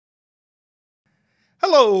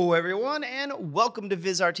Hello everyone and welcome to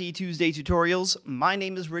VizRT Tuesday Tutorials. My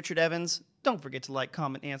name is Richard Evans. Don't forget to like,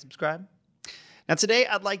 comment, and subscribe. Now today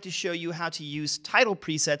I'd like to show you how to use title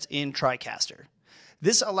presets in TriCaster.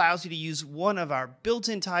 This allows you to use one of our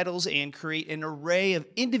built-in titles and create an array of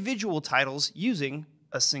individual titles using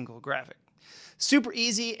a single graphic. Super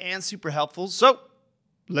easy and super helpful, so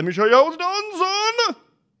let me show you how it's done, son!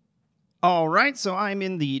 Alright, so I'm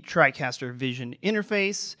in the TriCaster Vision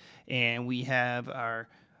interface, and we have our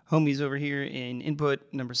homies over here in input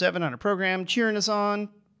number 7 on our program cheering us on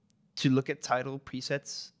to look at title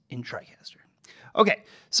presets in TriCaster. Okay,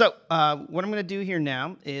 so what I'm going to do here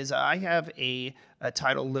now is I have a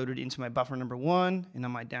title loaded into my buffer number 1 and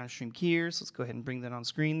on my downstream keys. Let's go ahead and bring that on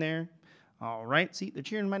screen there. All right, see, they're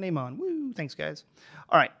cheering my name on. Woo, thanks, guys.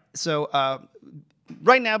 All right, so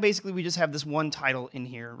right now, basically, we just have this one title in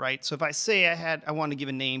here, right? So if I say I want to give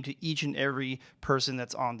a name to each and every person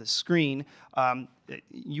that's on the screen,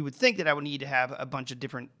 you would think that I would need to have a bunch of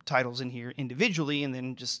different titles in here individually and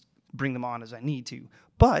then just bring them on as I need to.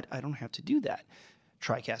 But I don't have to do that.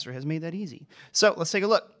 TriCaster has made that easy. So let's take a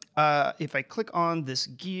look. If I click on this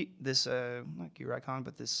not gear icon,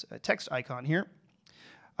 but this text icon here.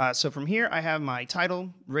 So from here, I have my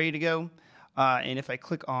title ready to go. And if I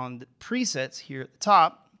click on the presets here at the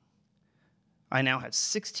top, I now have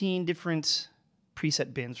 16 different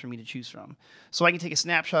preset bins for me to choose from. So I can take a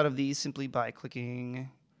snapshot of these simply by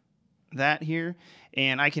clicking that here,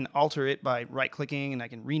 and I can alter it by right-clicking, and I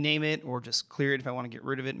can rename it or just clear it if I want to get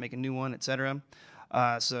rid of it, make a new one, etc.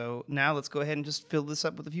 So now let's go ahead and just fill this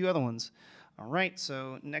up with a few other ones. All right,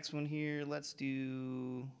 so next one here, let's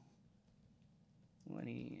do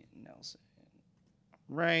Lenny Nelson.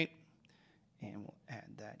 Right. And we'll add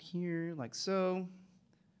that here, like so.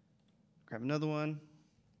 Grab another one.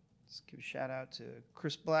 Let's give a shout out to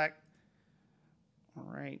Chris Black. All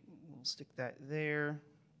right, we'll stick that there.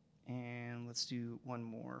 And let's do one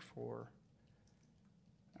more for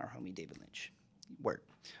our homie David Lynch. Word.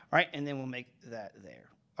 All right, and then we'll make that there.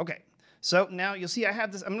 Okay, so now you'll see I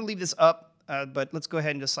have this. I'm going to leave this up, but let's go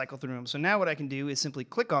ahead and just cycle through them. So now what I can do is simply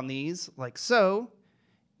click on these, like so,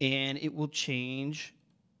 and it will change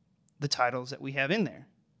the titles that we have in there.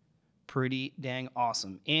 Pretty dang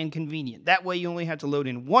awesome and convenient. That way you only have to load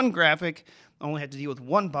in one graphic, only have to deal with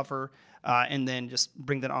one buffer, and then just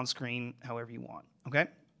bring that on screen however you want. Okay,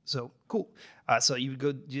 so cool. So you would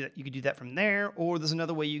go do that. You could do that from there, or there's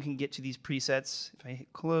another way you can get to these presets. If I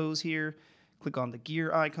hit close here, click on the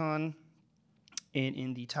gear icon, and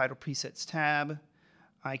in the title presets tab,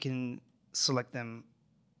 I can select them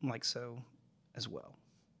like so as well.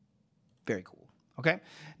 Very cool. Okay,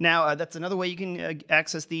 now that's another way you can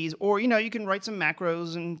access these, or you can write some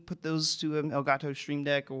macros and put those to an Elgato Stream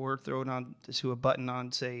Deck, or throw it on to a button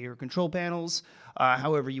on, say, your control panels,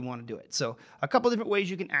 however you want to do it. So a couple different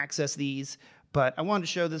ways you can access these, but I wanted to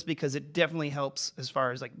show this because it definitely helps as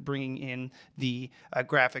far as like bringing in the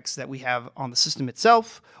graphics that we have on the system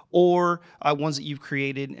itself, or ones that you've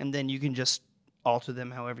created, and then you can just alter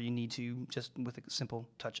them however you need to, just with a simple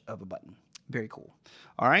touch of a button. Very cool.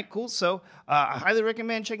 All right, cool. So I highly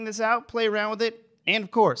recommend checking this out, play around with it, and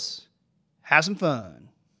of course, have some fun.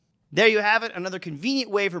 There you have it, another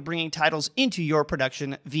convenient way for bringing titles into your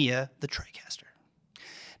production via the TriCaster.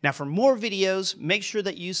 Now for more videos, make sure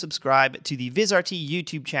that you subscribe to the VizRT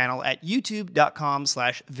YouTube channel at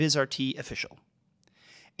youtube.com/VizRTofficial.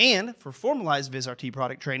 And for formalized VizRT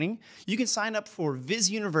product training, you can sign up for Viz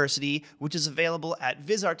University, which is available at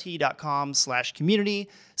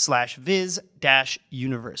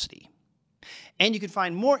vizrt.com/community/viz-university. And you can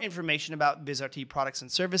find more information about VizRT products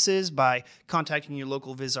and services by contacting your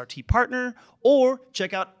local VizRT partner, or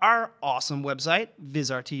check out our awesome website,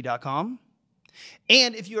 vizrt.com.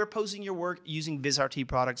 And if you are posting your work using VizRT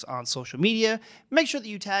products on social media, make sure that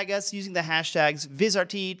you tag us using the hashtags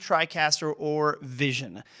VizRT, TriCaster, or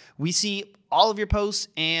Vision. We see all of your posts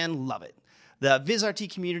and love it. The VizRT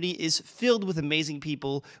community is filled with amazing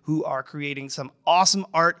people who are creating some awesome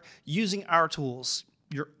art using our tools.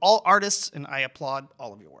 You're all artists, and I applaud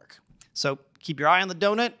all of your work. So keep your eye on the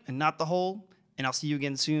donut and not the hole, and I'll see you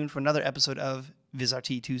again soon for another episode of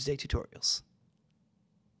VizRT Tuesday Tutorials.